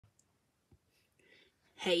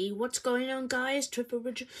Hey, what's going on, guys? Trip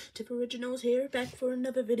Originals here, back for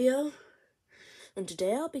another video. And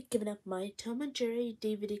today I'll be giving up my Tom and Jerry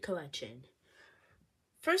DVD collection.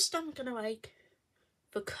 First, I'm gonna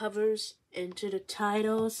the covers into the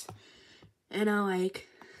titles, and I'll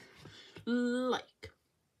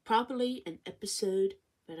probably an episode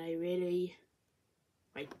that I really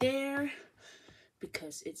right there,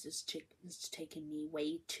 because it's taking me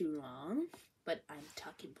way too long. But I'm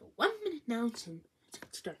talking for 1 minute now, so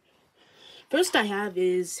let's start. First I have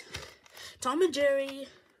is Tom and Jerry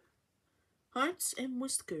Hearts and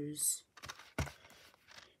Whiskers.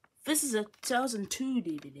 This is a 2002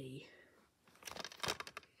 DVD.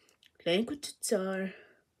 Languages are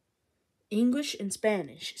English and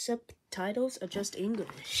Spanish. Subtitles are just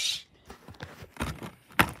English.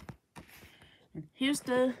 And here's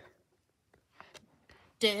the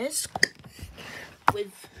disc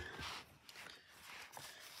with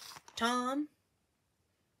Tom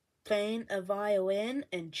playing a violin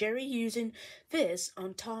and Jerry using this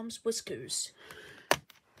on Tom's whiskers.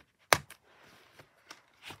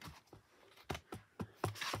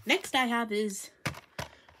 Next I have is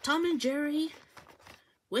Tom and Jerry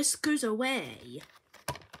Whiskers Away.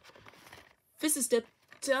 This is the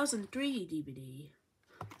 2003 DVD.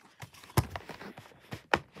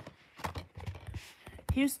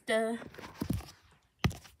 Here's the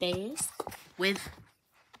disc with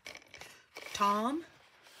Tom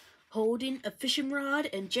holding a fishing rod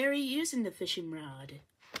and Jerry using the fishing rod.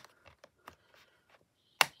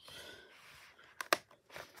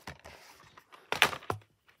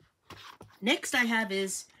 Next I have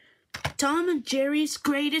is Tom and Jerry's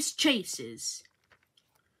Greatest Chases.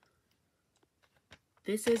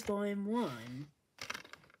 This is volume 1.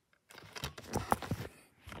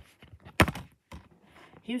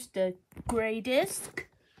 Here's the gray disc.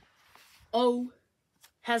 O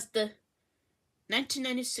has the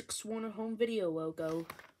 1996 Warner Home Video logo.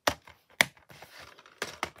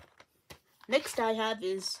 Next I have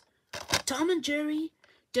is Tom and Jerry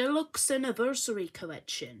Deluxe Anniversary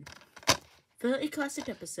Collection. 30 classic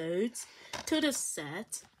episodes to the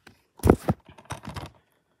set.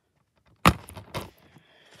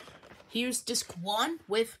 Here's disc 1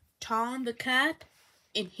 with Tom the cat,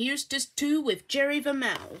 and here's disc 2 with Jerry the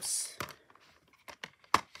mouse.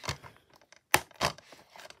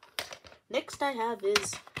 Next I have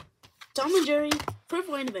is Tom and Jerry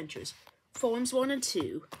Purple Line Adventures, volumes 1 and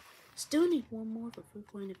 2. Still need one more for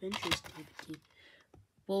Purple Line Adventures DVD.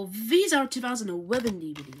 Well, these are 2011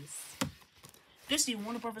 DVDs. This is the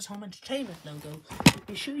Warner Brothers Home Entertainment logo. Let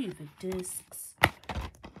me show you the discs.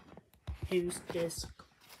 Here's disc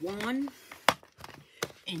 1,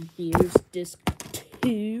 and here's disc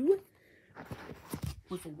 2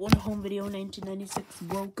 with a Warner Home Video 1996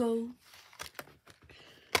 logo.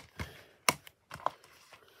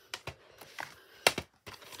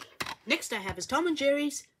 Next I have is Tom and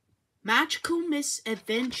Jerry's Magical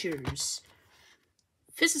Misadventures.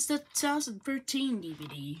 This is the 2013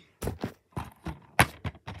 DVD.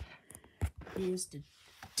 Here's the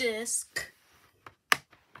disc.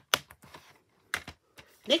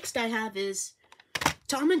 Next I have is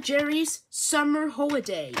Tom and Jerry's Summer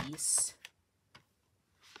Holidays.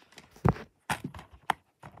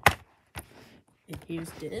 And here's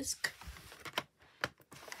disc.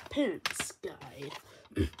 Parents Guide.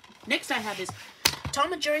 Next I have is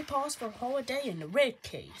Tom and Jerry Pause for Holiday in the red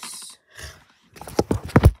case.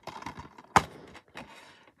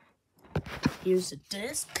 Here's a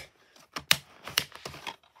disc.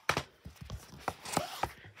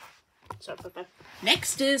 Sorry about that.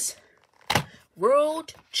 Next is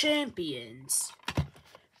World Champions.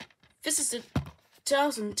 This is a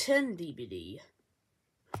 2010 DVD.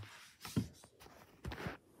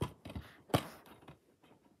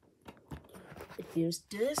 Here's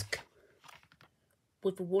disc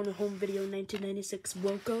with the Warner Home Video 1996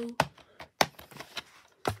 logo.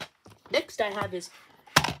 Next I have is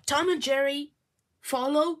Tom and Jerry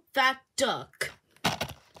Follow That Duck.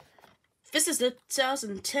 This is the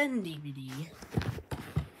 2010 DVD.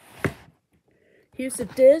 Here's the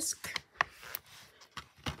disc.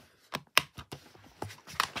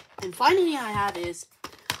 And finally I have is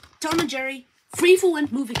Tom and Jerry Free for One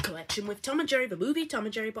Movie Collection with Tom and Jerry the Movie, Tom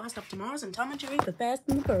and Jerry Blast Off to Mars, and Tom and Jerry the Fast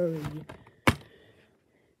and the Furry.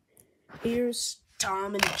 Here's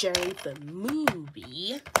Tom and Jerry the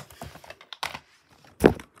Movie,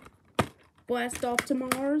 Blast Off to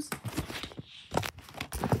Mars,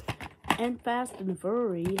 and Fast and the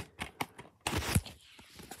Furry.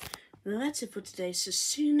 Well, that's it for today, so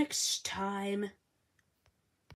see you next time.